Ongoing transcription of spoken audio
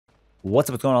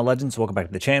What's up, what's going on, legends? Welcome back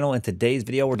to the channel. In today's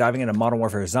video, we're diving into Modern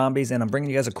Warfare Zombies, and I'm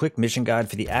bringing you guys a quick mission guide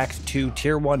for the Act 2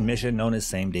 Tier 1 mission known as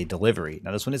Same Day Delivery.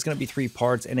 Now, this one is going to be 3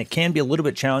 parts, and it can be a little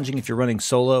bit challenging if you're running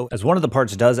solo, as one of the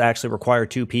parts does actually require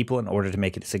 2 people in order to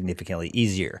make it significantly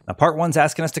easier. Now, part 1's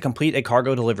asking us to complete a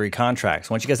cargo delivery contract.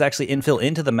 So once you guys actually infill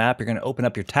into the map, you're going to open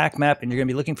up your TAC map, and you're going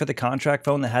to be looking for the contract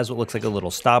phone that has what looks like a little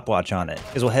stopwatch on it.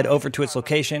 You guys will head over to its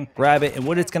location, grab it, and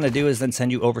what it's going to do is then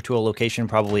send you over to a location,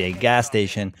 probably a gas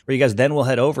station, where you guys then will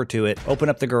head over to it, open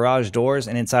up the garage doors,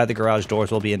 and inside the garage doors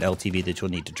will be an LTV that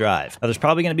you'll need to drive. Now, there's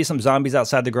probably going to be some zombies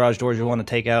outside the garage doors you'll want to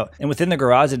take out, and within the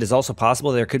garage it is also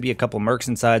possible there could be a couple mercs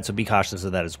inside, so be cautious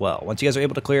of that as well. Once you guys are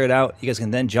able to clear it out, you guys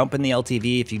can then jump in the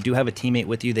LTV. If you do have a teammate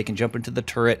with you, they can jump into the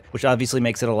turret, which obviously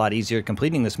makes it a lot easier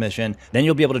completing this mission. Then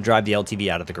you'll be able to drive the LTV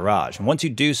out of the garage, and once you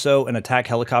do so, an attack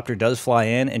helicopter does fly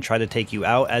in and try to take you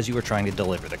out as you are trying to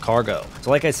deliver the cargo. So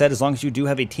like I said, as long as you do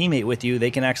have a teammate with you,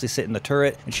 they can actually sit in the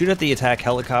turret and shoot at the attack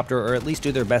helicopter, or at least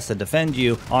do their best to defend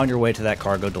you on your way to that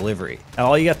cargo delivery. Now,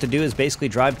 all you have to do is basically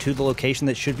drive to the location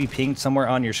that should be pinged somewhere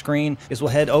on your screen. We'll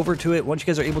head over to it. Once you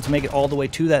guys are able to make it all the way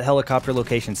to that helicopter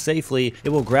location safely, it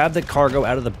will grab the cargo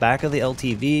out of the back of the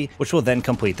LTV, which will then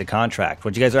complete the contract.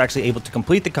 Once you guys are actually able to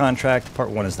complete the contract, part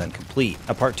 1 is then complete.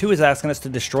 Now, part 2 is asking us to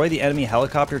destroy the enemy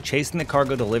helicopter chasing the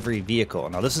cargo delivery vehicle.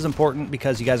 Now, this is important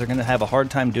because you guys are going to have a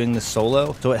hard time doing this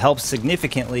solo, so it helps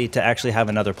significantly to actually have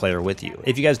another player with you.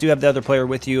 If you guys do have the other player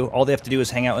with you, all they have to do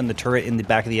is hang out in the turret in the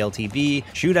back of the LTV,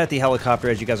 shoot at the helicopter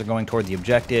as you guys are going toward the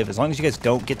objective. As long as you guys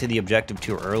don't get to the objective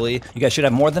too early, you guys should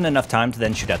have more than enough time to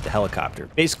then shoot at the helicopter.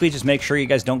 Basically, just make sure you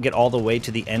guys don't get all the way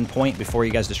to the end point before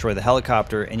you guys destroy the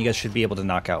helicopter, and you guys should be able to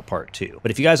knock out part 2.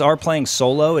 But if you guys are playing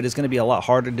solo, it is going to be a lot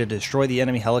harder to destroy the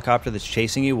enemy helicopter that's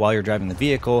chasing you while you're driving the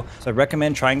vehicle. So I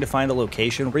recommend trying to find a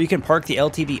location where you can park the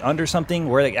LTV under something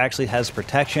where it actually has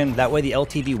protection. That way the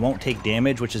LTV won't take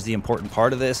damage, which is the important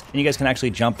part of this, and you guys can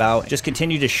actually jump out. Just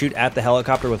continue to shoot at the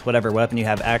helicopter with whatever weapon you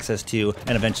have access to,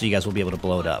 and eventually you guys will be able to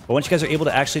blow it up. But once you guys are able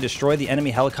to actually destroy the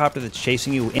enemy helicopter that's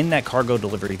chasing you in that cargo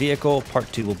delivery vehicle,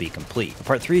 part 2 will be complete.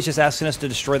 Part 3 is just asking us to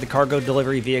destroy the cargo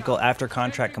delivery vehicle after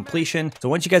contract completion. So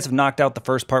once you guys have knocked out the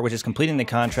first part, which is completing the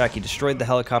contract, you destroyed the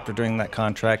helicopter during that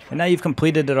contract, and now you've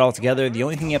completed it all together. The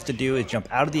only thing you have to do is jump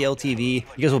out of the LTV.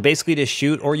 You guys will basically just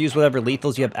shoot or use whatever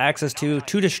lethals you have access to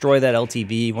destroy that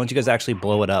LTV. Once you guys actually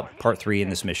blow it up, part 3 in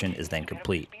this mission is then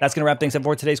complete. That's going to wrap things up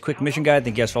for today's quick mission guide.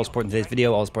 Thank you guys for all supporting today's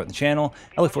video, all support the channel.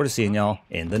 I look forward to seeing y'all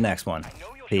in the next one.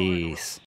 Peace.